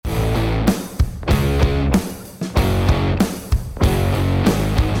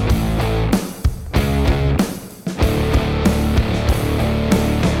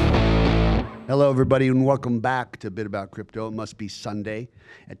Hello, everybody, and welcome back to Bit About Crypto. It must be Sunday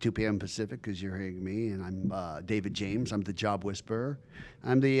at 2 p.m. Pacific because you're hearing me, and I'm David James. I'm the Job Whisperer.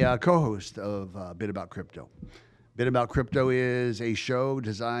 I'm the co-host of Bit About Crypto. Bit About Crypto is a show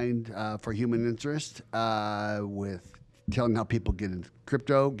designed for human interest with telling how people get into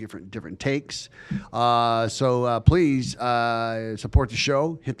crypto, different takes. So please support the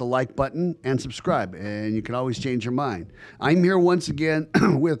show, hit the like button, and subscribe. And you can always change your mind. I'm here once again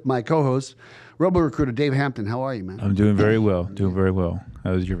with my co-host, Robo-Recruiter Dave Hampton. How are you, man? I'm doing very well.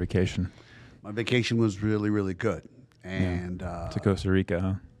 How was your vacation? My vacation was really, really good. And to Costa Rica,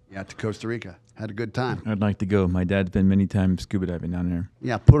 huh? Yeah, to Costa Rica. Had a good time. I'd like to go. My dad's been many times scuba diving down there.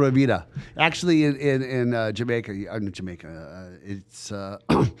 Yeah, Pura Vida. Actually, in Jamaica, it's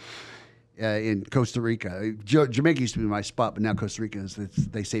in Costa Rica. Jamaica used to be my spot, but now Costa Rica is.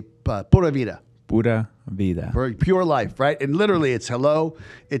 They say Pura Vida. Pura vida. Pure life, right? And literally, it's hello,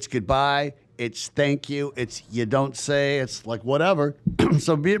 it's goodbye, it's thank you, it's you don't say, it's like whatever.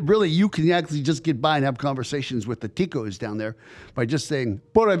 So really, you can actually just get by and have conversations with the ticos down there by just saying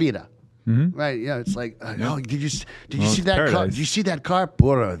Pura Vida. Mm-hmm. Right? Yeah. It's like, oh, did you see that paradise. car? Did you see that car?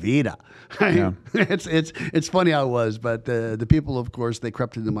 Pura Vida. Right? Yeah. It's funny how it was, but the people, of course, they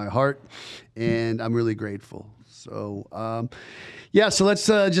crept into my heart, and I'm really grateful. So, so let's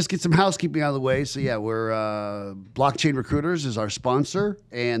just get some housekeeping out of the way. So, we're Blockchain Recruiters is our sponsor,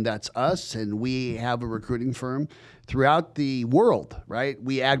 and that's us. And we have a recruiting firm throughout the world, right?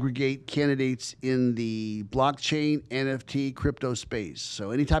 We aggregate candidates in the blockchain, NFT, crypto space.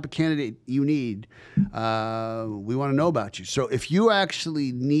 So any type of candidate you need, we want to know about you. So if you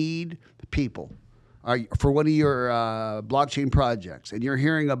actually need people for one of your blockchain projects, and you're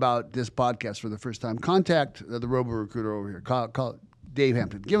hearing about this podcast for the first time, contact the Robo-Recruiter over here. Call Dave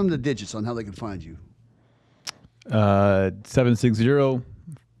Hampton. Give them the digits on how they can find you.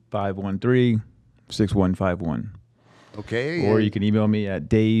 760-513-6151. Okay. Or you can email me at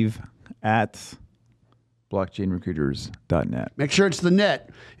dave@blockchainrecruiters.net. Make sure it's the net.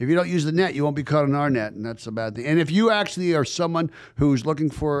 If you don't use the net, you won't be caught on our net, and that's a bad thing. And if you actually are someone who's looking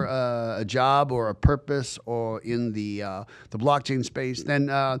for a job or a purpose or in the blockchain space, then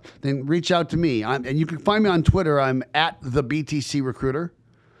reach out to me. And you can find me on Twitter. I'm at the BTC Recruiter.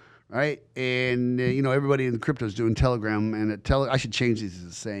 Right, and everybody in the crypto is doing Telegram, and I should change these to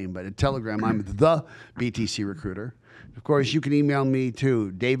the same. But at Telegram, I'm the BTC Recruiter. Of course, you can email me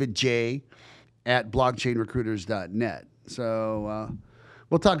too, davidj@blockchainrecruiters.net. So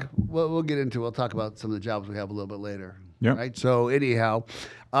we'll talk. We'll get into. We'll talk about some of the jobs we have a little bit later. Yep. Right. So anyhow,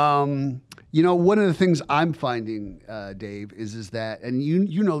 one of the things I'm finding, Dave, is that, and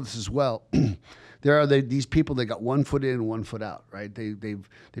you know this as well. There are these people that got one foot in and one foot out, right? They've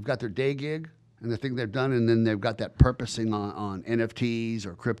got their day gig and the thing they've done, and then they've got that purposing on NFTs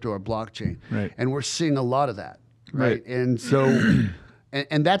or crypto or blockchain. Right. And we're seeing a lot of that, right? And so,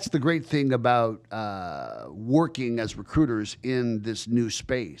 and that's the great thing about working as recruiters in this new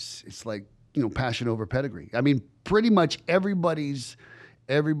space. It's like, passion over pedigree. I mean, pretty much everybody's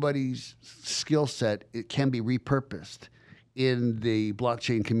skill set, it can be repurposed in the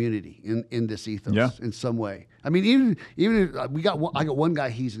blockchain community, in this ethos, in some way. I mean, even if I got one guy,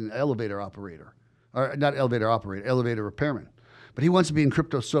 he's an elevator operator, or not elevator operator, elevator repairman, but he wants to be in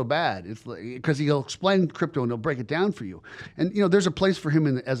crypto so bad. It's because he'll explain crypto and he'll break it down for you. And there's a place for him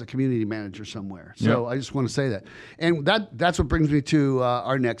as a community manager somewhere. So I just want to say that. And that's what brings me to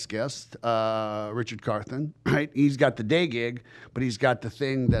our next guest, Richard Carthen. Right, he's got the day gig, but he's got the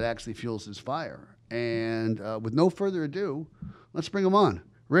thing that actually fuels his fire. And with no further ado, let's bring him on.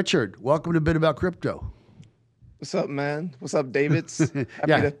 Richard, welcome to Bit About Crypto. What's up, man? What's up, Davids? Happy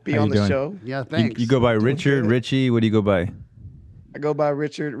to be How on you the doing? show. Yeah, thanks. You go by Richard, Richie. What do you go by? I go by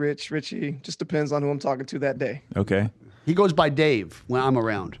Richard, Rich, Richie. Just depends on who I'm talking to that day. Okay. He goes by Dave when I'm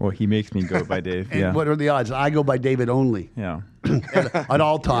around. Well, he makes me go by Dave. And what are the odds? I go by David only Yeah. at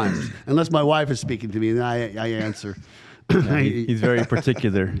all times, unless my wife is speaking to me, then I answer. He's very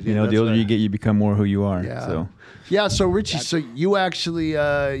particular. The that's older right. you get, you become more who you are. Yeah. So Yeah. So Richie, so you actually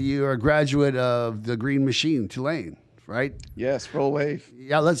you're a graduate of the Green Machine, Tulane, right? Yes, roll wave.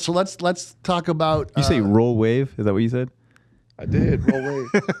 Yeah. Let's talk about. you say roll wave? Is that what you said? I did roll wave.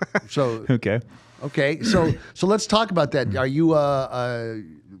 So Okay. okay. So let's talk about that. Are you a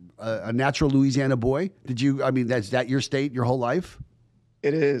natural Louisiana boy? Is that your state your whole life?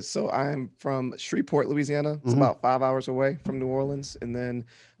 It is. So I'm from Shreveport, Louisiana. It's about 5 hours away from New Orleans, and then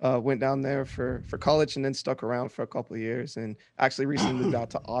went down there for college, and then stuck around for a couple of years, and actually recently moved out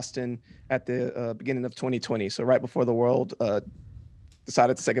to Austin at the beginning of 2020. So right before the world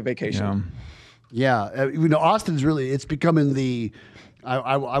decided to take a vacation. Yeah. Yeah, Austin's really, it's becoming the,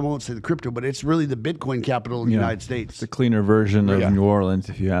 I won't say the crypto, but it's really the Bitcoin capital in the United States. It's a cleaner version of New Orleans,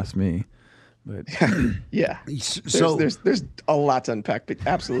 if you ask me. But yeah, so there's a lot to unpack, but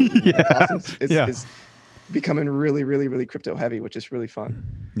absolutely, it's becoming really, really, really crypto heavy, which is really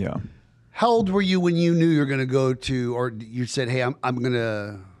fun. Yeah. How old were you when you knew you were going to go to, or you said, "Hey, I'm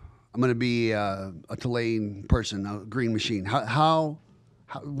gonna be a Tulane person, a Green Machine"? How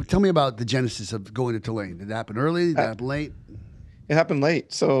tell me about the genesis of going to Tulane. Did it happen early? Did it happen late? It happened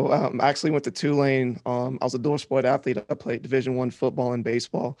late. So I actually went to Tulane. I was a dual sport athlete. I played Division I football and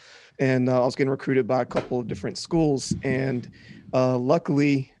baseball, and I was getting recruited by a couple of different schools. And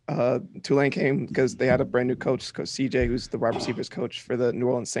luckily, Tulane came because they had a brand new coach, Coach CJ, who's the wide receivers coach for the New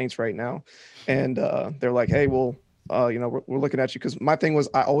Orleans Saints right now. And they're like, "Hey, well, we're looking at you," because my thing was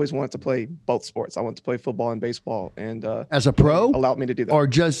I always wanted to play both sports. I wanted to play football and baseball, and as a pro, allowed me to do that, or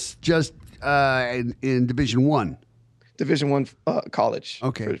just in Division I. Division I college,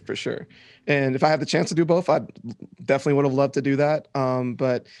 okay, for sure. And if I had the chance to do both, I definitely would have loved to do that.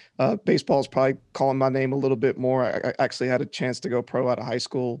 But baseball is probably calling my name a little bit more. I actually had a chance to go pro out of high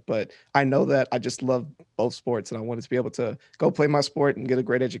school, but I know that I just love both sports, and I wanted to be able to go play my sport and get a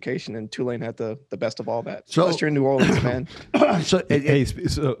great education. And Tulane had the best of all that. So plus you're in New Orleans, man. So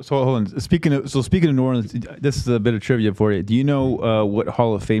hold on. Speaking of New Orleans, this is a bit of trivia for you. Do you know what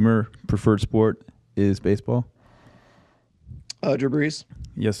Hall of Famer preferred sport is baseball? Drew Brees.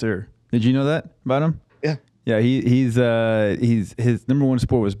 Yes, sir. Did you know that about him? Yeah. Yeah, he's his number one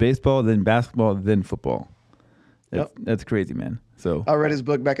sport was baseball, then basketball, then football. That's crazy, man. So I read his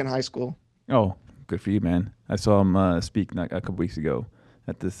book back in high school. Oh, good for you, man. I saw him speak a couple weeks ago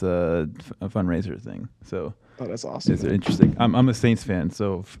at this fundraiser thing. So that's awesome. It's interesting. I'm a Saints fan,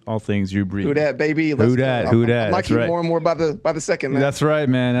 so all things Drew Brees. Who dat, baby? Who dat? I like you more and more by the second, man. That's right,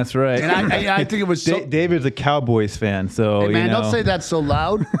 man. That's right. And I think it was David's a Cowboys fan, so hey, man, don't say that so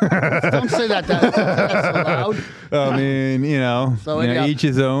loud. Don't say that so loud. I mean, each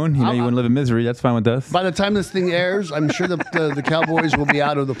his own. You want to live in misery. That's fine with us. By the time this thing airs, I'm sure the Cowboys will be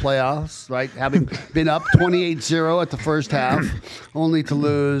out of the playoffs, right? Having been up 28-0 at the first half, only to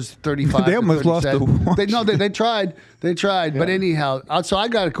lose 35. They almost lost the one. They tried. Yeah. But anyhow, so I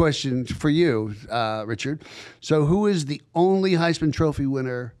got a question for you, Richard. So who is the only Heisman Trophy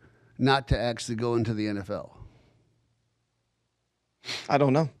winner not to actually go into the NFL? I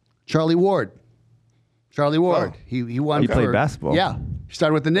don't know. Charlie Ward. Oh. He won. He played basketball. Yeah, he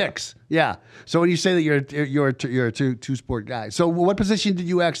started with the Knicks. Yeah. So when you say that you're a two sport guy, so what position did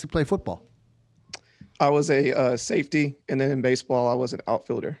you actually play football? I was a safety, and then in baseball, I was an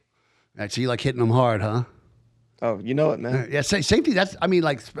outfielder. So you like hitting them hard, huh? Oh, you know it, man. Yeah, safety. That's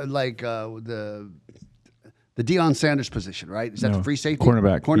the Deion Sanders position, right? Is that the free safety?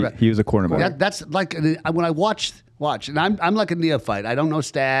 Cornerback. He was a cornerback. That's like when I watch, and I'm like a neophyte. I don't know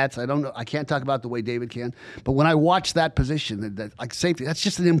stats. I can't talk about the way David can. But when I watch that position, that like safety, that's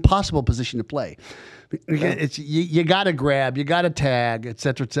just an impossible position to play. It's you got to grab, you got to tag, et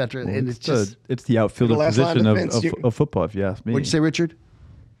cetera, and it's the outfielder position of football. If you ask me. What'd you say, Richard?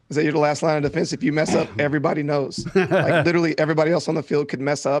 Is that you're the last line of defense? If you mess up, everybody knows. Like literally, everybody else on the field could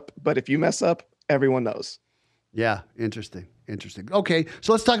mess up, but if you mess up, everyone knows. Yeah, interesting. Okay,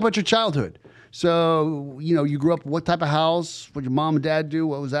 so let's talk about your childhood. So, you grew up, what type of house? What did your mom and dad do?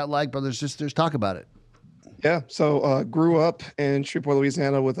 What was that like? Brothers, sisters, talk about it. Yeah, so grew up in Shreveport,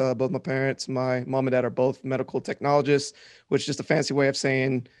 Louisiana with both my parents. My mom and dad are both medical technologists, which is just a fancy way of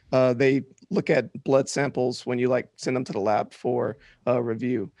saying they look at blood samples when you send them to the lab for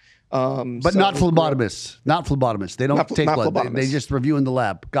review. But not phlebotomists. Not phlebotomists. They don't take blood. They just review in the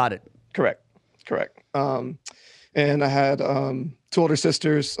lab. Got it. Correct. And I had two older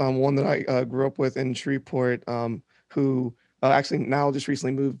sisters, one that I grew up with in Shreveport, who actually now just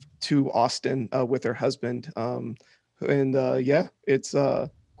recently moved to Austin with her husband. It's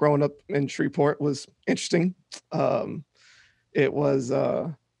growing up in Shreveport was interesting. It was,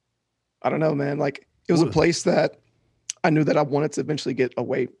 I don't know, man, it was a place that I knew that I wanted to eventually get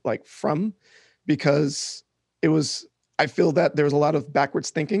away from, because I feel that there was a lot of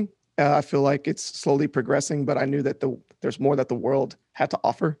backwards thinking. I feel like it's slowly progressing, but I knew that there's more that the world had to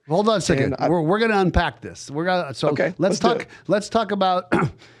offer. Hold on a second. We're going to unpack this. Let's talk about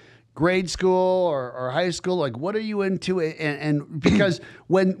grade school or high school. Like, what are you into? And because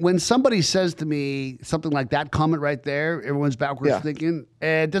when somebody says to me something like that comment right there, everyone's backwards thinking.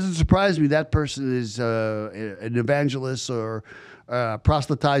 It doesn't surprise me that person is an evangelist or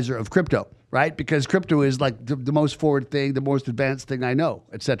proselytizer of crypto. Right, because crypto is like the most forward thing, the most advanced thing I know,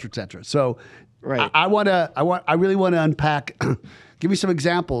 et cetera, et cetera. So, right. I really want to unpack. Give me some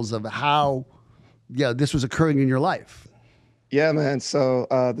examples of how this was occurring in your life. Yeah, man. So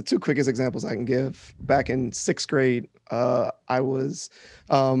the two quickest examples I can give: back in sixth grade, I was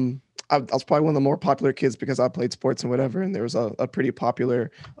probably one of the more popular kids because I played sports and whatever. And there was a pretty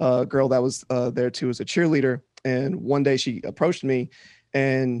popular girl that was there too as a cheerleader. And one day she approached me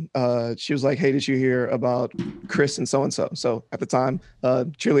and she was like, "Hey, did you hear about Chris and so and so?" So at the time,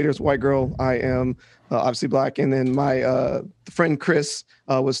 cheerleaders, white girl. I am obviously black, and then my friend Chris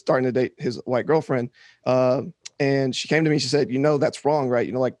was starting to date his white girlfriend. And she came to me. She said, "That's wrong,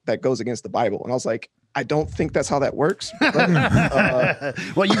 right? Like that goes against the Bible." And I was like, "I don't think that's how that works." But,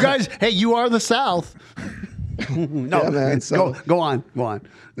 well, you guys, hey, you are the South. No, yeah, man. So go on.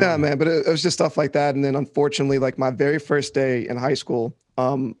 Yeah, man. But it was just stuff like that. And then unfortunately, like my very first day in high school,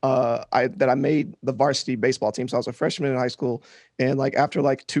 I made the varsity baseball team. So I was a freshman in high school. And like after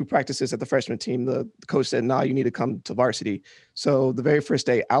like 2 practices at the freshman team, the coach said, "Nah, you need to come to varsity." So the very first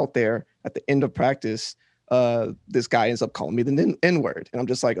day out there at the end of practice, this guy ends up calling me the N-word. And I'm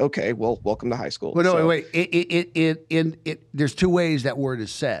just like, okay, well, welcome to high school. Well, no, wait. There's 2 ways that word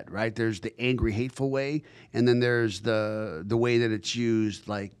is said, right? There's the angry, hateful way, and then there's the way that it's used,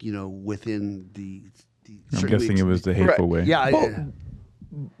 like, within the I'm guessing it was the hateful way. Yeah.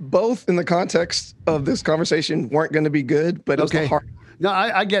 Both in the context of this conversation weren't going to be good, but it was the hard. No,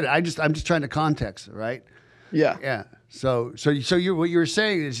 I get it. I'm just trying to context it, right? Yeah. Yeah. So what you're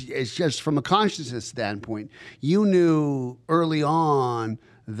saying is just from a consciousness standpoint, you knew early on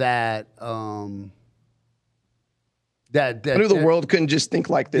that I knew the world couldn't just think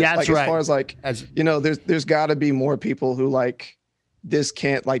like this. Yeah, that's like right. As far as like, there's got to be more people who like this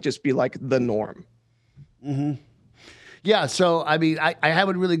can't like just be like the norm. Mm-hmm. Yeah. So I mean, I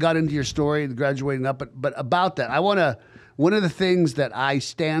haven't really got into your story and graduating up, but about that, one of the things that I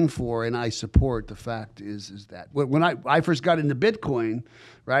stand for and I support, the fact is that when I first got into Bitcoin,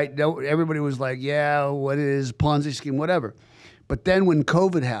 right, everybody was like, yeah, what is Ponzi scheme, whatever. But then when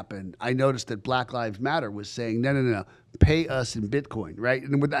COVID happened, I noticed that Black Lives Matter was saying, no, pay us in Bitcoin, right?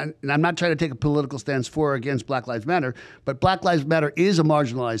 And I'm not trying to take a political stance for or against Black Lives Matter, but Black Lives Matter is a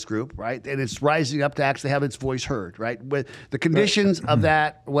marginalized group, right? And it's rising up to actually have its voice heard, right? With the conditions of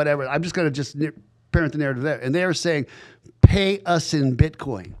that, whatever, I'm just going to parent the narrative there. And they're saying, pay us in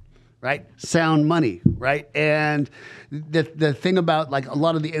Bitcoin, right? Sound money, right? And the thing about like a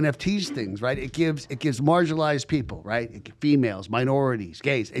lot of the NFTs things, right? It gives marginalized people, right? Females, minorities,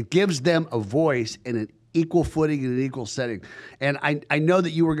 gays. It gives them a voice in an equal footing and an equal setting. And I know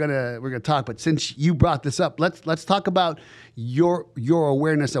that we're gonna talk, but since you brought this up, let's talk about your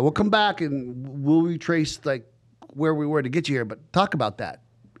awareness. We'll come back and we'll retrace like where we were to get you here, but talk about that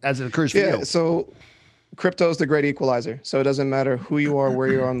as it occurs for you. Yeah, so crypto is the great equalizer. So it doesn't matter who you are, where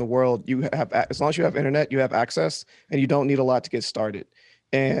you are in the world. You have, as long as you have internet, you have access, and you don't need a lot to get started.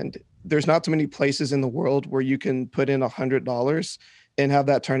 And there's not too many places in the world where you can put in $100 and have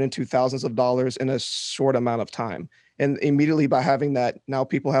that turn into thousands of dollars in a short amount of time. And immediately by having that, now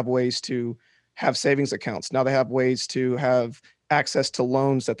people have ways to have savings accounts. Now they have ways to have access to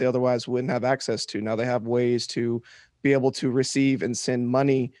loans that they otherwise wouldn't have access to. Now they have ways to be able to receive and send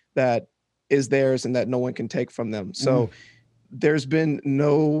money that is theirs and that no one can take from them. So there's been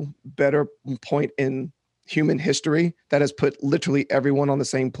no better point in human history that has put literally everyone on the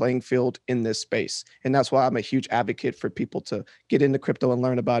same playing field in this space. And that's why I'm a huge advocate for people to get into crypto and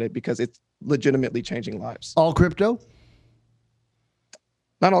learn about it, because it's legitimately changing lives. All crypto?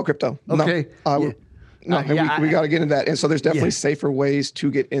 Not all crypto. Okay. No, we got to get into that. And so there's definitely safer ways to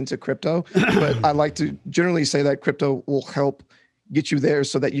get into crypto. But I like to generally say that crypto will help get you there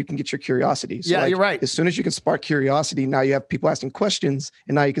so that you can get your curiosity. So you're right. As soon as you can spark curiosity, now you have people asking questions,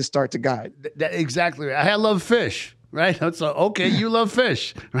 and now you can start to guide. Exactly right. I love fish, right? So, okay, you love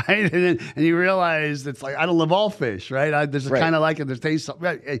fish, right? And you realize it's like, I don't love all fish, right? There's a kind of like it, there's taste,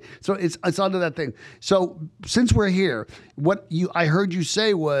 right? So it's onto that thing. So since we're here, I heard you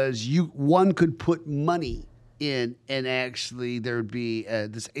say was one could put money in, and actually there would be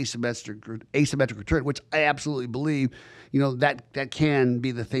this asymmetric return, which I absolutely believe. That can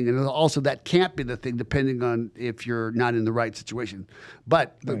be the thing, and also that can't be the thing, depending on if you're not in the right situation.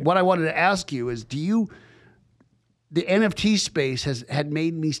 But what I wanted to ask you is, the NFT space had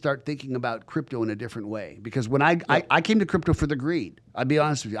made me start thinking about crypto in a different way, because when I came to crypto for the greed. I'll be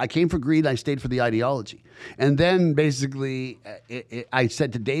honest with you. I came for greed. I stayed for the ideology. And then basically I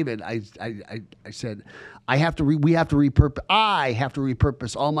said to David, I said, I have to repurpose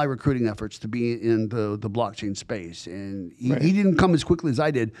all my recruiting efforts to be in the blockchain space. And he didn't come as quickly as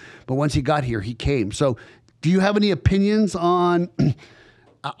I did, but once he got here, he came. So do you have any opinions on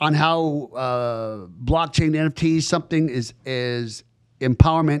how blockchain NFTs, something is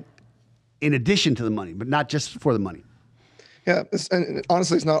empowerment in addition to the money, but not just for the money. Yeah, and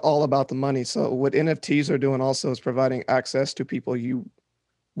honestly, it's not all about the money. So what NFTs are doing also is providing access to people you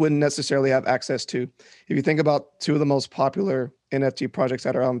wouldn't necessarily have access to. If you think about two of the most popular NFT projects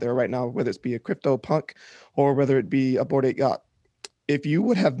that are out there right now, whether it's be a CryptoPunk or whether it be a Bored Ape Yacht, if you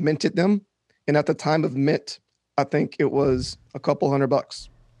would have minted them, and at the time of mint, I think it was a couple $100,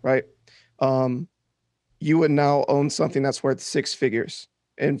 right? You would now own something that's worth six figures.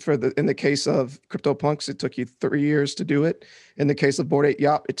 And in the case of CryptoPunks, it took you 3 years to do it. In the case of Bored Ape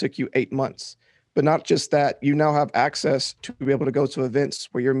Yacht, it took you 8 months. But not just that, you now have access to be able to go to events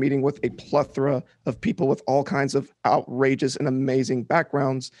where you're meeting with a plethora of people with all kinds of outrageous and amazing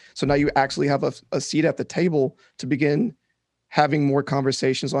backgrounds. So now you actually have a seat at the table to begin having more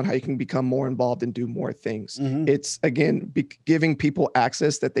conversations on how you can become more involved and do more things. Mm-hmm. It's, again, giving people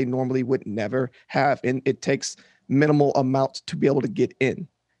access that they normally would never have. And it takes minimal amount to be able to get in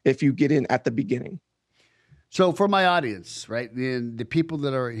if you get in at the beginning. So for my audience, right, the people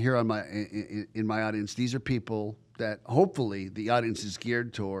that are here on in my audience, these are people that hopefully the audience is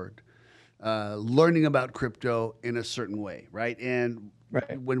geared toward learning about crypto in a certain way, right? And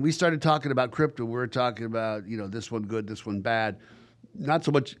when we started talking about crypto, we were talking about, this one good, this one bad, not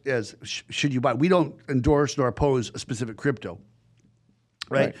so much as should you buy. We don't endorse nor oppose a specific crypto,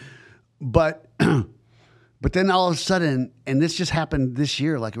 right? But then all of a sudden, and this just happened this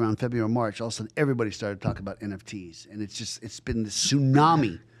year, like around February or March, all of a sudden everybody started talking about NFTs. And it's been this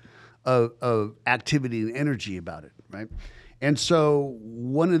tsunami of activity and energy about it, right? And so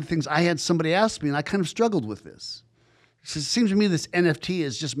one of the things I had somebody ask me, and I kind of struggled with this. It seems to me this NFT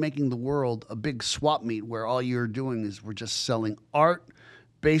is just making the world a big swap meet where all you're doing is we're just selling art,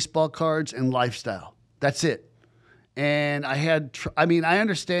 baseball cards, and lifestyle. That's it. And I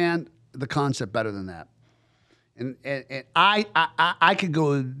understand the concept better than that. And I could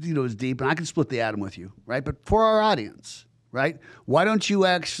go, as deep, and I can split the atom with you, right? But for our audience, right, why don't you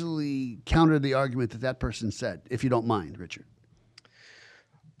actually counter the argument that person said, if you don't mind, Richard?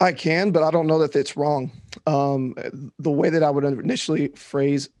 I can, but I don't know that it's wrong. The way that I would initially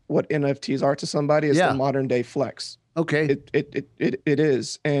phrase what NFTs are to somebody is the modern day flex. Okay. It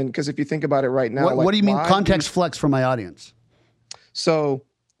is. And because if you think about it right now, what do you mean context flex for my audience? So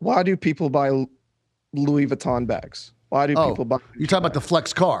why do people buy Louis Vuitton bags? Why do people buy? You're talking about the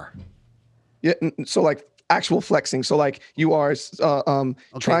flex car. Yeah. So like actual flexing. So like you are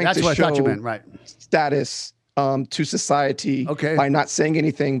trying that's to what show I thought you meant, right? Status to society by not saying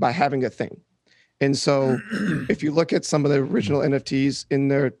anything, by having a thing. And so if you look at some of the original NFTs in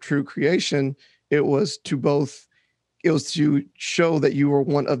their true creation, it was to show that you were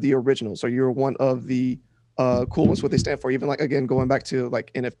one of the originals, or you were one of the cool ones, what they stand for. Even like, again, going back to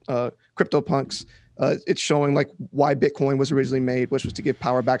like CryptoPunks, it's showing like why Bitcoin was originally made, which was to give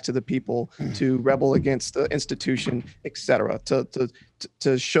power back to the people, to rebel against the institution, etc.,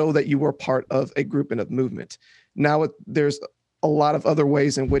 to show that you were part of a group and a movement. Now there's a lot of other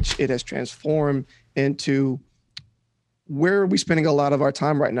ways in which it has transformed into where are we spending a lot of our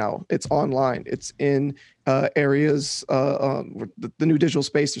time right now? It's online. It's in areas, the new digital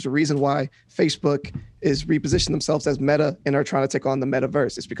space. There's a reason why Facebook is repositioning themselves as Meta and are trying to take on the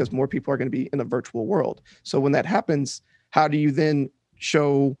metaverse. It's because more people are going to be in a virtual world. So when that happens, how do you then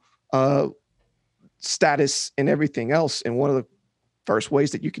show status and everything else? And one of the first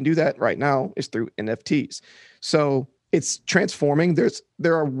ways that you can do that right now is through NFTs. So it's transforming.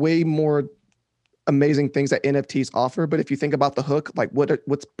 There are way more amazing things that NFTs offer. But if you think about the hook, like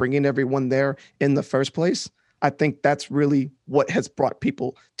what's bringing everyone there in the first place, I think that's really what has brought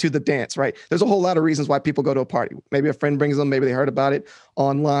people to the dance, right? There's a whole lot of reasons why people go to a party. Maybe a friend brings them, maybe they heard about it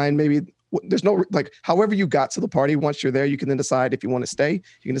online, maybe there's no, like, however you got to the party, once you're there, you can then decide if you want to stay,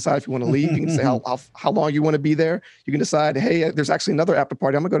 you can decide if you want to leave, you can say how long you want to be there. You can decide, hey, there's actually another after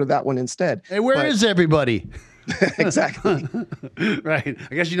party, I'm gonna go to that one instead. Hey, where is everybody? Exactly. Right.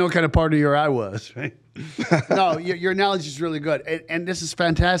 I guess you know what kind of partier I was, right? No, your analogy is really good. And this is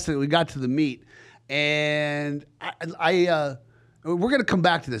fantastic. We got to the meat. And we're going to come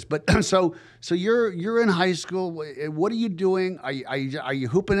back to this. But so you're in high school. What are you doing? Are you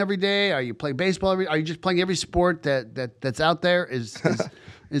hooping every day? Are you playing baseball are you just playing every sport that's out there?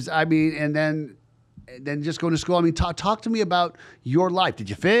 And then just going to school? I mean, talk to me about your life. Did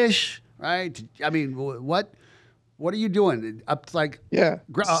you fish? Right? What are you doing up to like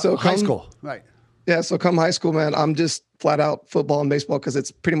high school? Right. Yeah. So come high school, man, I'm just flat out football and baseball because it's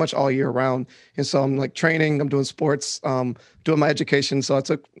pretty much all year round. And so I'm like training, I'm doing sports, doing my education. So I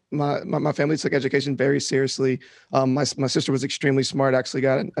took my family took education very seriously. My sister was extremely smart, actually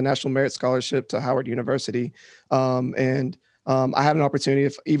got a National Merit Scholarship to Howard University. And I had an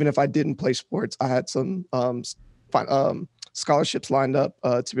opportunity, even if I didn't play sports, I had some scholarships lined up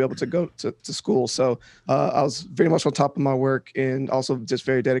to be able to go to school. So I was very much on top of my work and also just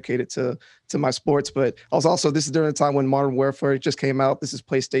very dedicated to my sports. But I was also, this is during the time when Modern Warfare just came out. This is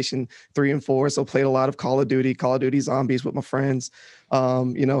PlayStation 3 and 4. So played a lot of Call of Duty Zombies with my friends,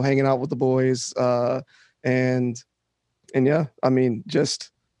 hanging out with the boys. And yeah, I mean,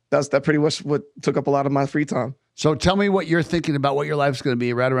 just that pretty much what took up a lot of my free time. So tell me what you're thinking about what your life's going to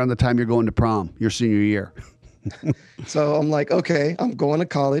be right around the time you're going to prom, your senior year. So I'm like, okay, I'm going to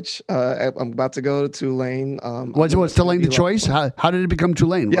college. I'm about to go to Tulane. Was Tulane the choice? How did it become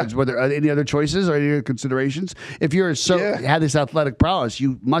Tulane? Yeah. Were there any other choices or any other considerations? If you're had this athletic prowess,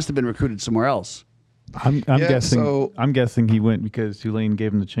 you must have been recruited somewhere else. I'm guessing. I'm guessing he went because Tulane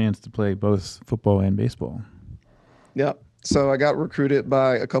gave him the chance to play both football and baseball. Yeah. So I got recruited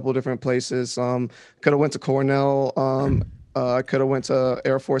by a couple of different places. Could have went to Cornell. Could have went to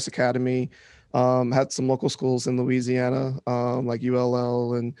Air Force Academy. Had some local schools in Louisiana, like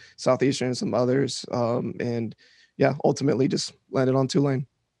ULL and Southeastern and some others. And yeah, ultimately just landed on Tulane.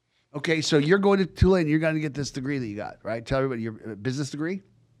 Okay, so you're going to Tulane. You're going to get this degree that you got, right? Tell everybody your business degree.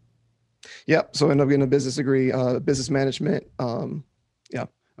 Yep. So I ended up getting a business degree, business management. Yeah.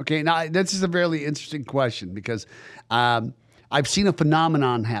 Okay, now this is a really interesting question because I've seen a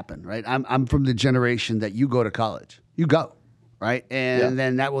phenomenon happen, right? I'm from the generation that you go to college. You go, right? And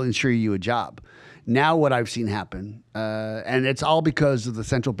then that will ensure you a job. Now what I've seen happen, and it's all because of the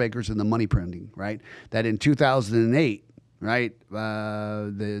central bankers and the money printing, right? That in 2008, right,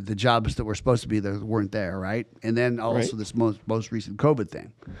 the jobs that were supposed to be there weren't there, right? And then also this most recent COVID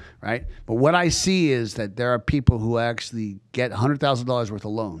thing, right? But what I see is that there are people who actually get $100,000 worth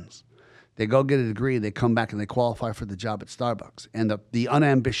of loans. They go get a degree, they come back and they qualify for the job at Starbucks. And the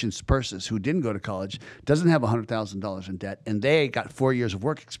unambitious person who didn't go to college doesn't have $100,000 in debt, and they got 4 years of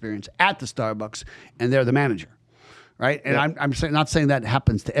work experience at the Starbucks, and they're the manager, right? And I'm not saying that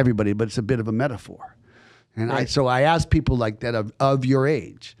happens to everybody, but it's a bit of a metaphor. And so I ask people like that of your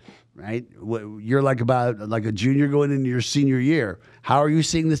age, right? You're like a junior going into your senior year. How are you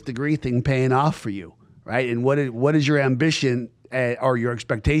seeing this degree thing paying off for you, right? And what is your ambition or your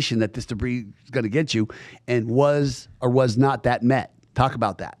expectation that this degree is going to get you, and was or was not that met? Talk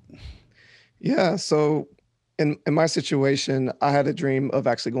about that. Yeah. So in my situation, I had a dream of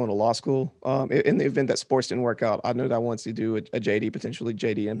actually going to law school. In the event that sports didn't work out, I knew that I wanted to do a JD, potentially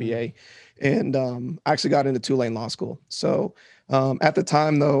JD MBA. And I actually got into Tulane Law School. So at the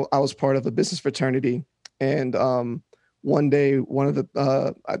time, though, I was part of a business fraternity. And one day,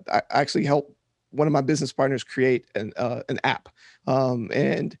 I actually helped one of my business partners create an app.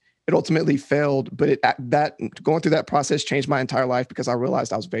 And it ultimately failed, but going through that process changed my entire life because I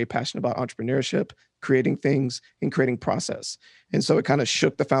realized I was very passionate about entrepreneurship, creating things, and creating process. And so it kind of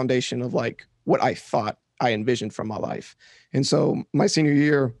shook the foundation of like what I thought I envisioned from my life. And so my senior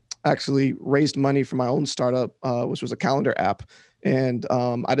year, I actually raised money for my own startup, which was a calendar app. And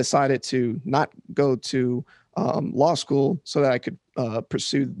I decided to not go to law school so that I could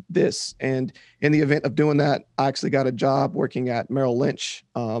pursue this. And in the event of doing that, I actually got a job working at Merrill Lynch.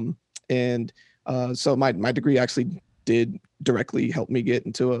 So my degree actually did directly help me get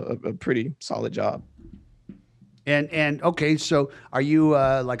into a pretty solid job. And okay, so are you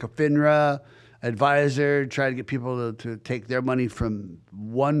like a FINRA advisor, try to get people to take their money from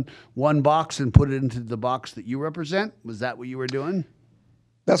one box and put it into the box that you represent? Was that what you were doing?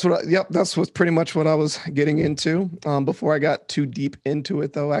 That's what's pretty much what I was getting into. Before I got too deep into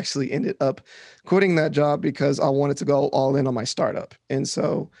it, though, I actually ended up quitting that job because I wanted to go all in on my startup. And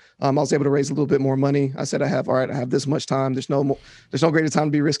so I was able to raise a little bit more money. I said, I have this much time. There's no greater time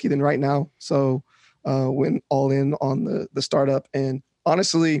to be risky than right now. So went all in on the startup. And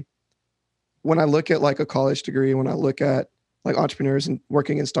honestly, when I look at like a college degree, when I look at like entrepreneurs and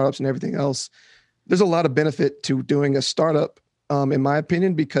working in startups and everything else, there's a lot of benefit to doing a startup. In my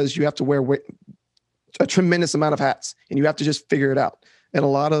opinion, because you have to wear a tremendous amount of hats and you have to just figure it out. And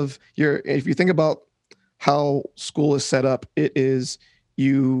if you think about how school is set up, it is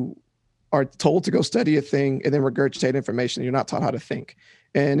you are told to go study a thing and then regurgitate information. You're not taught how to think.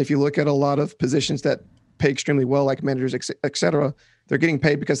 And if you look at a lot of positions that pay extremely well, like managers, et cetera, they're getting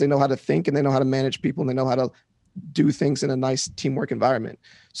paid because they know how to think and they know how to manage people and they know how to do things in a nice teamwork environment.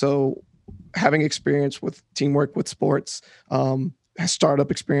 So having experience with teamwork with sports,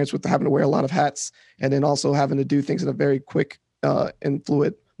 startup experience with having to wear a lot of hats, and then also having to do things in a very quick and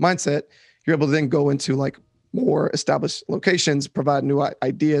fluid mindset, you're able to then go into like more established locations, provide new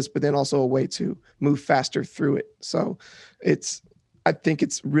ideas, but then also a way to move faster through it. So I think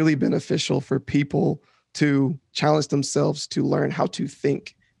it's really beneficial for people to challenge themselves to learn how to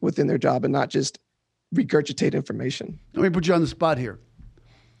think within their job and not just regurgitate information. Let me put you on the spot here.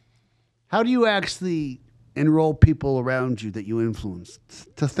 How do you actually enroll people around you that you influence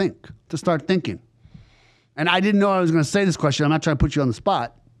to think, to start thinking? And I didn't know I was going to say this question. I'm not trying to put you on the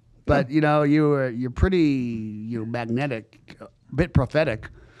spot, but you're pretty magnetic, a bit prophetic,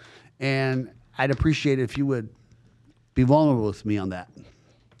 and I'd appreciate it if you would be vulnerable with me on that.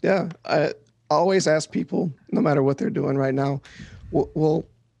 Yeah, I always ask people, no matter what they're doing right now, well,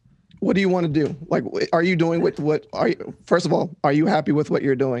 what do you want to do? Like, are you doing first of all, are you happy with what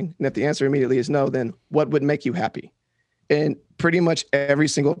you're doing? And if the answer immediately is no, then what would make you happy? And pretty much every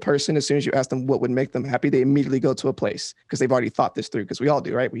single person, as soon as you ask them what would make them happy, they immediately go to a place because they've already thought this through, because we all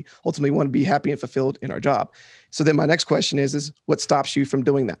do, right? We ultimately want to be happy and fulfilled in our job. So then my next question is what stops you from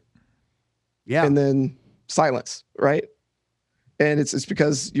doing that? Yeah. And then silence, right? And it's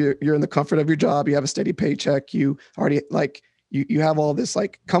because you're in the comfort of your job. You have a steady paycheck. You already you have all this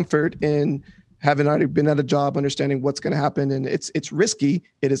comfort in having already been at a job, understanding what's going to happen. And it's risky.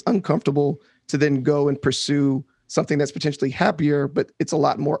 It is uncomfortable to then go and pursue something that's potentially happier, but it's a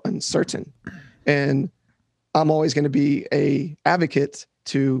lot more uncertain. And I'm always going to be a advocate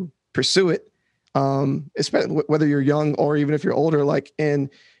to pursue it, especially whether you're young or even if you're older, and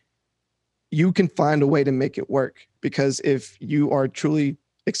you can find a way to make it work, because if you are truly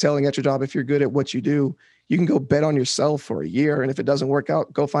excelling at your job, if you're good at what you do, you can go bet on yourself for a year. And if it doesn't work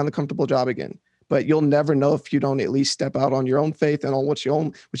out, go find a comfortable job again. But you'll never know if you don't at least step out on your own faith and on what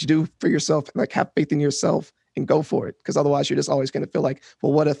you do for yourself, have faith in yourself and go for it. Because otherwise you're just always going to feel like,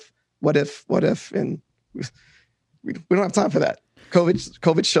 well, what if, and we don't have time for that.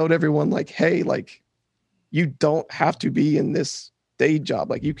 COVID showed everyone hey, you don't have to be in this day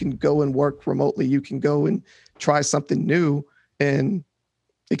job. You can go and work remotely. You can go and try something new, and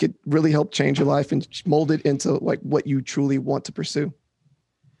it could really help change your life and mold it into what you truly want to pursue.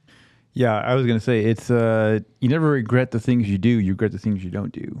 Yeah, I was going to say, it's you never regret the things you do. You regret the things you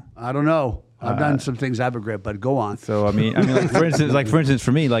don't do. I don't know. I've done some things I've regret, but go on. So I mean, for instance,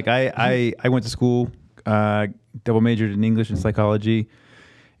 for me, I went to school, double majored in English and psychology,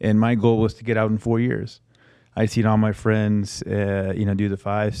 and my goal was to get out in 4 years. I seen all my friends, do the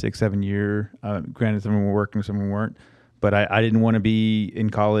 5, 6, 7 year. Granted, some were working, some weren't, but I didn't want to be in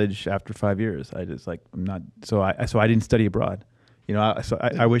college after 5 years. I just I'm not. So I didn't study abroad.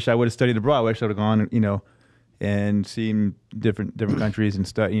 I wish I would have studied abroad. I wish I would have gone, and seen different countries and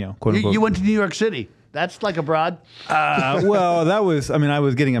study, quote unquote. You went to New York City. That's abroad. Well, that was, I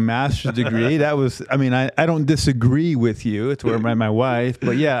was getting a master's degree. That was, I don't disagree with you. It's where I met my wife,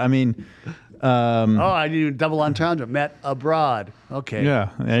 but yeah, I did double entendre. Met abroad. Okay. Yeah,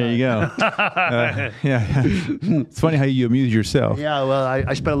 there you go. Yeah. It's funny how you amuse yourself. Yeah, well,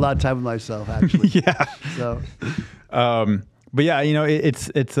 I spent a lot of time with myself, actually. Yeah. So. But yeah, it's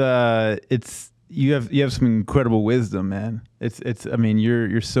you have some incredible wisdom, man.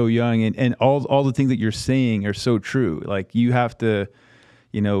 You're so young, and all the things that you're saying are so true. You have to,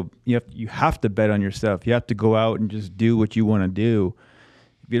 you have to bet on yourself. You have to go out and just do what you want to do.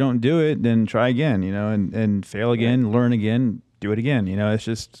 If you don't do it, then try again, and fail again, learn again, do it again. It's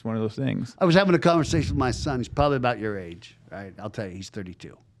just one of those things. I was having a conversation with my son. He's probably about your age, right? I'll tell you, he's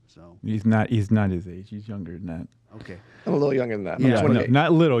 32. So he's not his age. He's younger than that. Okay. I'm a little younger than that. Yeah, no,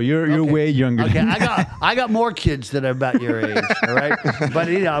 not little. You're way younger. Okay, than that. I got more kids that are about your age. All right, but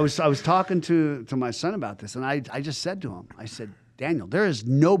I was talking to my son about this, and I just said to him, I said, Daniel, there is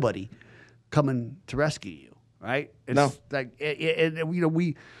nobody coming to rescue you. Right? It's no.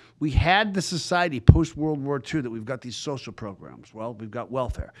 We had the society post World War II that we've got these social programs. Well, we've got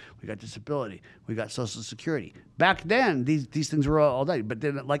welfare, we got disability, we got Social Security. Back then, these things were all done. But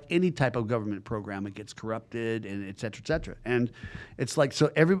then, like any type of government program, it gets corrupted and et cetera, et cetera. And it's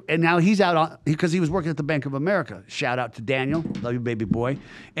and now he's out on, because he was working at the Bank of America. Shout out to Daniel, love you, baby boy.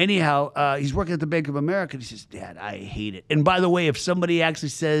 Anyhow, he's working at the Bank of America, and he says, Dad, I hate it. And by the way, if somebody actually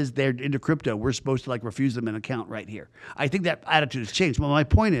says they're into crypto, we're supposed to refuse them an account right here. I think that attitude has changed. Well, my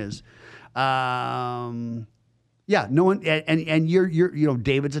point is, no one, and you're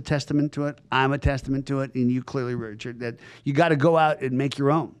David's a testament to it. I'm a testament to it, and you clearly, Richard, that you got to go out and make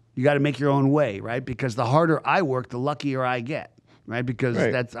your own. You got to make your own way, right? Because the harder I work, the luckier I get, right? Because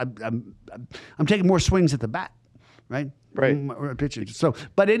I'm taking more swings at the bat, right? Right. Pitching. So,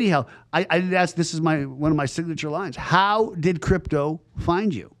 but anyhow, I did ask. This is one of my signature lines. How did crypto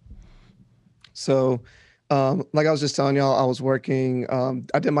find you? So, Like I was just telling y'all, I was working.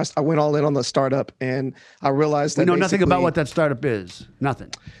 I went all in on the startup, and I realized We that know nothing about basically- what that startup is.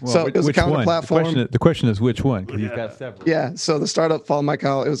 Nothing. So it was a which counter one? platform. The question is which one? Because you've got several. Yeah, so the startup Follow My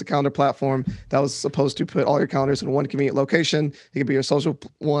Cal, it was a calendar platform that was supposed to put all your calendars in one convenient location. It could be your social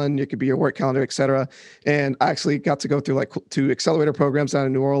one, it could be your work calendar, etc. And I actually got to go through like 2 accelerator programs down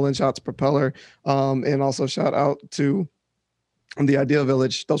in New Orleans. Shout out to Propeller, and also shout out to the Idea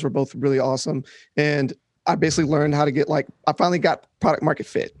Village. Those were both really awesome. And I basically learned how to get I finally got product market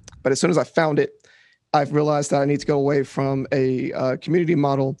fit. But as soon as I found it, I've realized that I need to go away from a community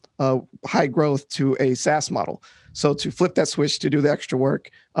model, high growth, to a SaaS model. So to flip that switch, to do the extra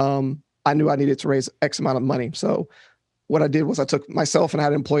work, I knew I needed to raise X amount of money. So what I did was I took myself, and I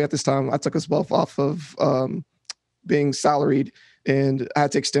had an employee at this time. I took us both off of being salaried, and I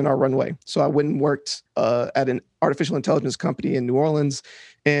had to extend our runway. So I went and worked at an artificial intelligence company in New Orleans,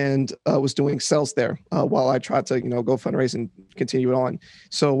 and was doing sales there while I tried to, go fundraise and continue it on.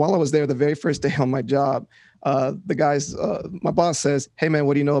 So while I was there, the very first day on my job, the guys, my boss says, "Hey man,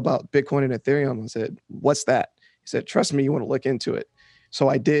 what do you know about Bitcoin and Ethereum?" I said, "What's that?" He said, "Trust me, you want to look into it." So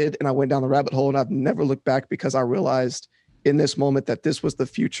I did, and I went down the rabbit hole, and I've never looked back, because I realized in this moment that this was the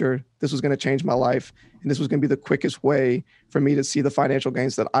future. This was going to change my life, and this was going to be the quickest way for me to see the financial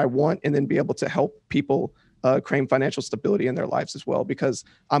gains that I want, and then be able to help people claim financial stability in their lives as well, because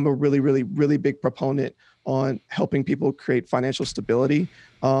I'm a really, really, really big proponent on helping people create financial stability,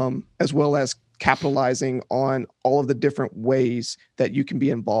 as well as capitalizing on all of the different ways that you can be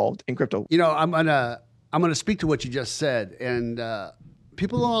involved in crypto. I'm gonna speak to what you just said, and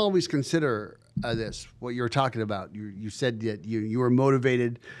people don't always consider this, what you're talking about. You said that you were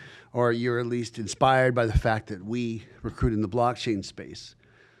motivated, or you're at least inspired by the fact that we recruit in the blockchain space.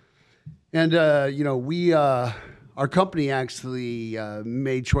 And our company actually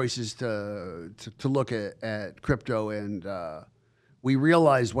made choices to look at crypto, and we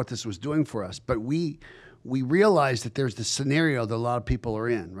realized what this was doing for us. But we realized that there's this scenario that a lot of people are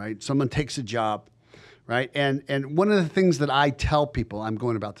in, right? Someone takes a job, right? And one of the things that I tell people, I'm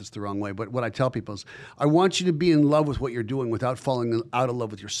going about this the wrong way, but what I tell people is, I want you to be in love with what you're doing without falling out of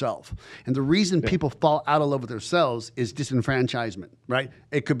love with yourself. And the reason people fall out of love with themselves is disenfranchisement, right?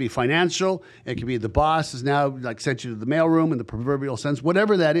 It could be financial. It could be the boss is now sent you to the mailroom in the proverbial sense,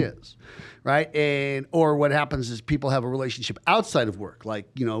 whatever that is, right? Or what happens is people have a relationship outside of work, like,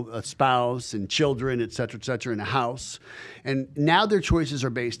 a spouse and children, et cetera, in a house. And now their choices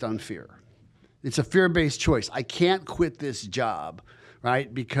are based on fear. It's a fear-based choice. I can't quit this job,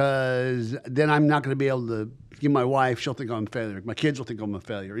 right? Because then I'm not going to be able to give my wife, she'll think I'm a failure. My kids will think I'm a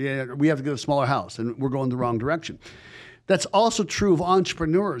failure. Yeah, we have to get a smaller house, and we're going the wrong direction. That's also true of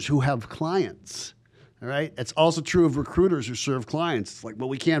entrepreneurs who have clients, all right? It's also true of recruiters who serve clients. It's like, well,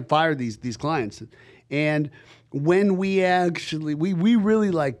 we can't fire these clients. And when we actually, we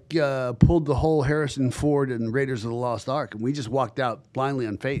really pulled the whole Harrison Ford and Raiders of the Lost Ark, and we just walked out blindly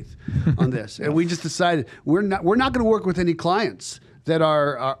on faith on this. And we just decided we're not going to work with any clients that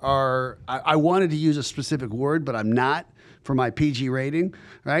are I wanted to use a specific word, but I'm not for my PG rating,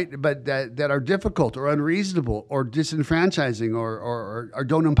 right? But that are difficult or unreasonable or disenfranchising or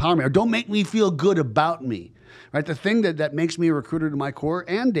don't empower me or don't make me feel good about me. Right, the thing that makes me a recruiter to my core,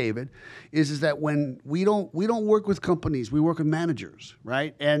 and David, is that when we don't work with companies, we work with managers,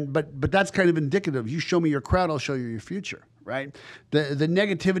 right? But that's kind of indicative. You show me your crowd, I'll show you your future, right? The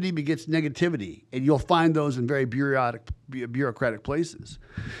negativity begets negativity, and you'll find those in very bureaucratic places.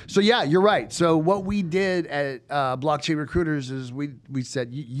 So yeah, you're right. So what we did at Blockchain Recruiters is we said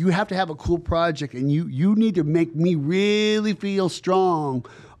you have to have a cool project, and you need to make me really feel strong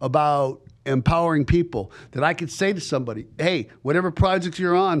about empowering people, that I could say to somebody, hey, whatever projects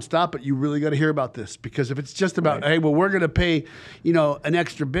you're on, stop it. You really got to hear about this, because if it's just about, hey, well, we're going to pay, an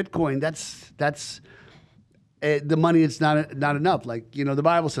extra Bitcoin, that's the money. It's not enough. Like, the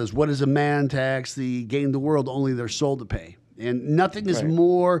Bible says, what is a man to actually gain the world? Only their soul to pay. And nothing is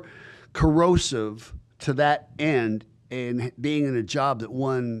more corrosive to that end in being in a job that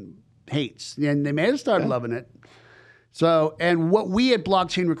one hates. And they may have started loving it. So, and what we at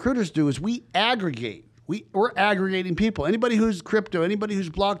Blockchain Recruiters do is we aggregate. We're aggregating people. Anybody who's crypto, anybody who's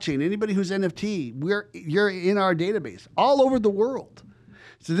blockchain, anybody who's NFT, you're in our database all over the world.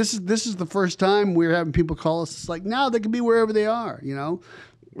 So this is the first time we're having people call us. It's like, no, they can be wherever they are. Right.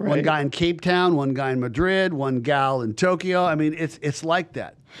 One guy in Cape Town, one guy in Madrid, one gal in Tokyo. I mean, it's like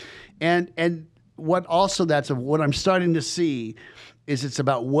that. And what also what I'm starting to see is it's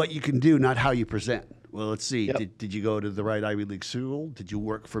about what you can do, not how you present. Well, let's see. Yep. Did you go to the right Ivy League school? Did you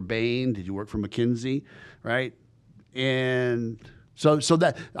work for Bain? Did you work for McKinsey? Right? And so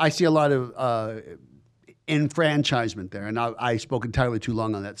that I see a lot of enfranchisement there. And I spoke entirely too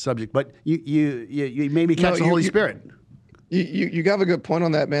long on that subject, but you made me catch the Holy Spirit. You have a good point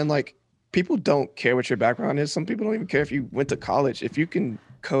on that, man. Like, people don't care what your background is. Some people don't even care if you went to college. If you can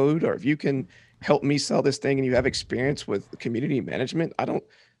code, or if you can help me sell this thing and you have experience with community management,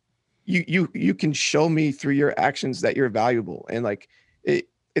 you can show me through your actions that you're valuable. And like,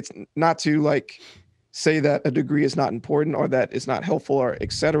 it's not to like say that a degree is not important or that it's not helpful or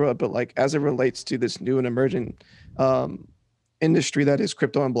et cetera, but like, as it relates to this new and emerging industry that is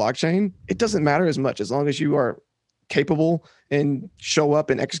crypto and blockchain, it doesn't matter as much. As long as you are capable and show up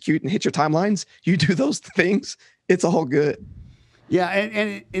and execute and hit your timelines, you do those things, it's all good. Yeah,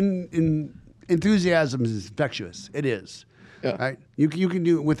 and in enthusiasm is infectious. It is. Yeah. Right. You can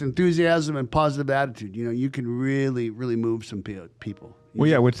do it with enthusiasm and positive attitude. You know, you can really move some people. Well,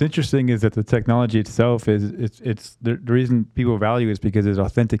 yeah. What's interesting is that the technology itself it's the reason people value it is because it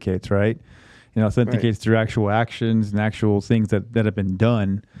authenticates, right? It authenticates through actual actions and actual things that have been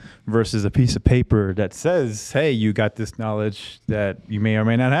done, versus a piece of paper that says, "Hey, you got this knowledge that you may or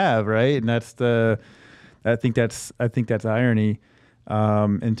may not have," right? And I think that's irony.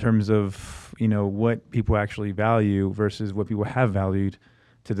 In terms of, you know, what people actually value versus what people have valued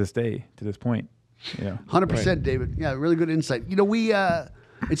to this day, to this point. Yeah, 100%, David. Yeah, really good insight. You know,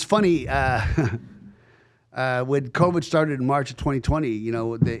 it's funny, when COVID started in March of 2020, you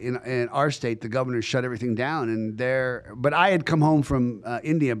know, in our state, the governor shut everything down, but I had come home from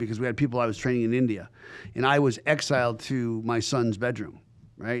India because we had people I was training in India, and I was exiled to my son's bedroom.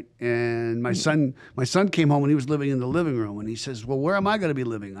 Right. And my son came home and he was living in the living room, and he says, "Well, where am I going to be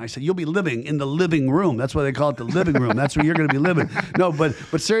living?" I said, "You'll be living in the living room. That's why they call it the living room. That's where you're going to be living." No, but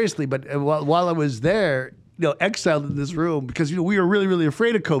seriously, while I was there, you know, exiled in this room, because, you know, we were really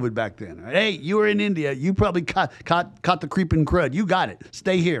afraid of COVID back then. Right? Hey, you were in India. You probably caught the creeping crud. You got it.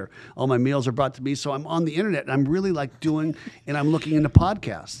 Stay here. All my meals are brought to me. So I'm on the internet, and I'm really like and I'm looking into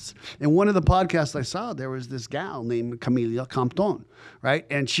podcasts. And one of the podcasts I saw, there was this gal named Camila Compton, right?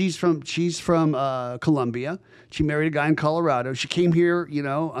 And she's from Colombia. She married a guy in Colorado. She came here, you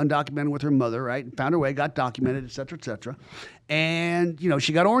know, undocumented with her mother, right? And found her way, got documented, et cetera, et cetera. And, you know,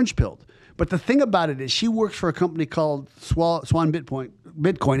 she got orange pilled. But the thing about it is she works for a company called Swan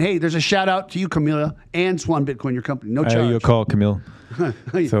Bitcoin. Hey, there's a shout out to you, Camila, and Swan Bitcoin, your company. No charge. I owe you a call, Camille.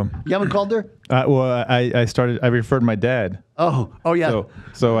 So you haven't called her? Well, I referred my dad. Oh yeah.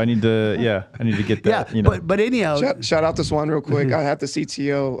 So I need to get that. Yeah, you know. but anyhow, shout out to Swan real quick. I had the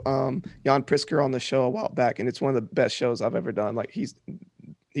CTO Jan Prisker on the show a while back, and it's one of the best shows I've ever done. Like, he's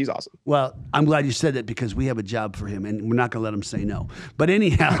awesome. Well, I'm glad you said that, because we have a job for him, and we're not going to let him say no. But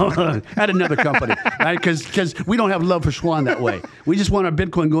anyhow, at another company, right? Because we don't have love for Swan that way. We just want our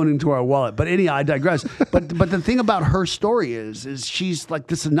Bitcoin going into our wallet. But anyhow, I digress. But the thing about her story is she's like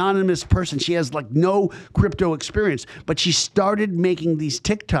this anonymous person. She has like no crypto experience, but she started making these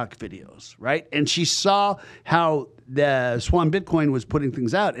TikTok videos, right? And she saw how the Swan Bitcoin was putting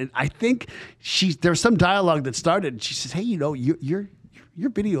things out, and I think there was some dialogue that started. She says, "Hey, you know, your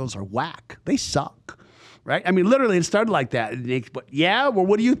videos are whack. They suck." Right? I mean, literally, it started like that. But yeah, well,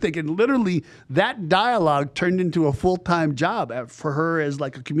 what do you think? And literally, that dialogue turned into a full-time job for her as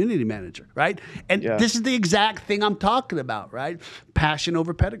like a community manager, right? And this is the exact thing I'm talking about, right? Passion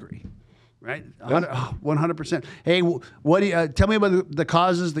over pedigree, right? 100%. Hey, what do you, tell me about the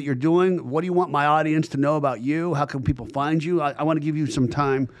causes that you're doing. What do you want my audience to know about you? How can people find you? I want to give you some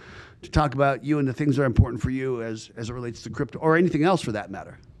time to talk about you and the things that are important for you as it relates to crypto, or anything else for that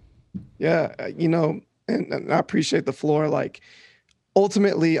matter. Yeah, you know, and I appreciate the floor. Like,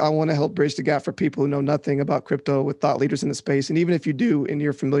 ultimately, I want to help bridge the gap for people who know nothing about crypto with thought leaders in the space. And even if you do, and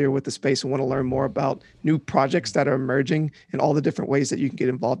you're familiar with the space and want to learn more about new projects that are emerging and all the different ways that you can get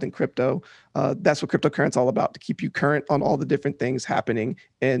involved in crypto, that's what cryptocurrency is all about, to keep you current on all the different things happening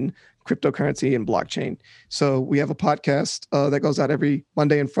in cryptocurrency and blockchain. So we have a podcast that goes out every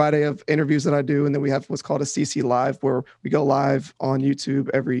Monday and Friday of interviews that I do. And then we have what's called a CC Live, where we go live on YouTube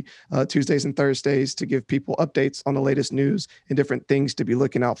every Tuesdays and Thursdays to give people updates on the latest news and different things to be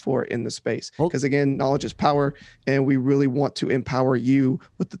looking out for in the space. Because again, knowledge is power, and we really want to empower you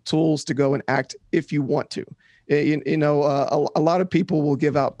with the tools to go and act if you want to. You know, a lot of people will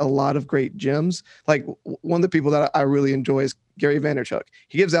give out a lot of great gems. Like, one of the people that I really enjoy is Gary Vaynerchuk.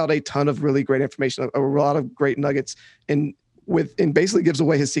 He gives out a ton of really great information, a lot of great nuggets, and basically gives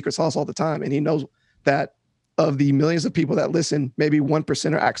away his secret sauce all the time. And he knows that of the millions of people that listen, maybe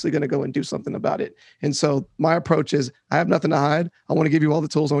 1% are actually going to go and do something about it. And so my approach is I have nothing to hide. I want to give you all the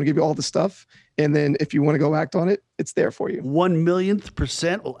tools. I want to give you all the stuff. And then if you want to go act on it, it's there for you.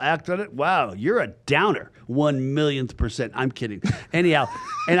 1,000,000% will act on it. Wow, you're a downer. 1,000,000%. I'm kidding. Anyhow,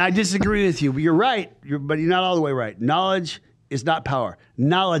 and I disagree with you. But you're right. But you're not all the way right. Knowledge is not power.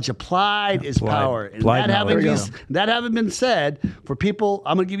 Knowledge applied is power. And Applied that having been said, for people,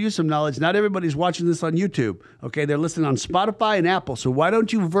 I'm going to give you some knowledge. Not everybody's watching this on YouTube. Okay, they're listening on Spotify and Apple. So why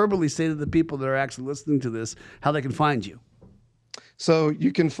don't you verbally say to the people that are actually listening to this how they can find you? So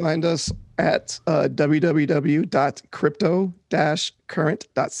you can find us at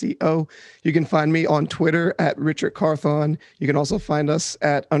www.crypto-current.co. You can find me on Twitter at Richard Carthon. You can also find us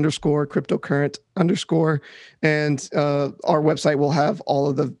at _cryptocurrent_. And our website will have all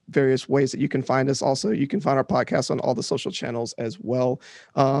of the various ways that you can find us. Also, you can find our podcast on all the social channels as well.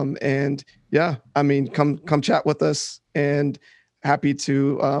 And yeah, I mean, come chat with us, and happy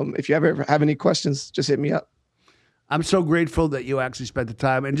to, if you ever have any questions, just hit me up. I'm so grateful that you actually spent the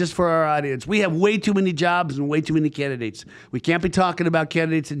time. And just for our audience, we have way too many jobs and way too many candidates. We can't be talking about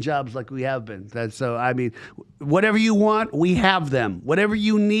candidates and jobs like we have been. So, I mean, whatever you want, we have them. Whatever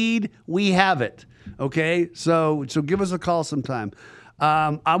you need, we have it. Okay? So give us a call sometime.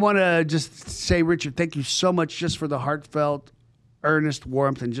 I want to just say, Richard, thank you so much just for the heartfelt, earnest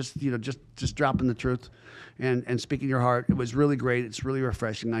warmth and just dropping the truth and speaking your heart. It was really great. It's really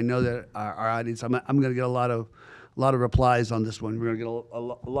refreshing. I know that our audience, I'm going to get a lot of replies on this one. We're going to get a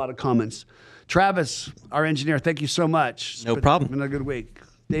lot of comments. Travis, our engineer, thank you so much. No problem. It's been a good week.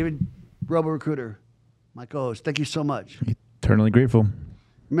 David, Robo-Recruiter, my co-host, thank you so much. Eternally grateful.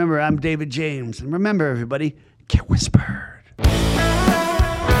 Remember, I'm David James. And remember, everybody, get whisper.